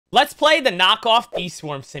Let's play the knockoff bee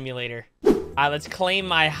swarm simulator. All right, let's claim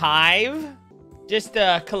my hive. Just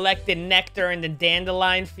collected nectar in the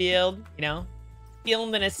dandelion field, you know,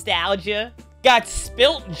 feeling the nostalgia. Got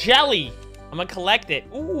spilt jelly. I'm gonna collect it.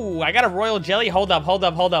 Ooh, I got a royal jelly. Hold up.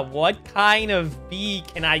 What kind of bee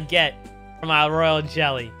can I get from my royal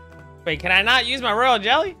jelly? Wait, can I not use my royal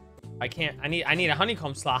jelly? I can't. I need a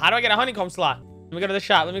honeycomb slot. How do I get a honeycomb slot? Let me go to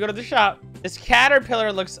the shop. This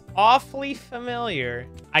caterpillar looks awfully familiar.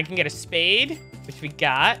 I can get a spade, which we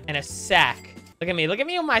got, and a sack. Look at me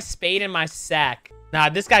with my spade and my sack. Nah,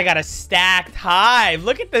 this guy got a stacked hive.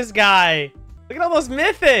 Look at this guy. Look at all those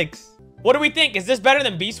mythics. What do we think? Is this better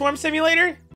than Bee Swarm Simulator?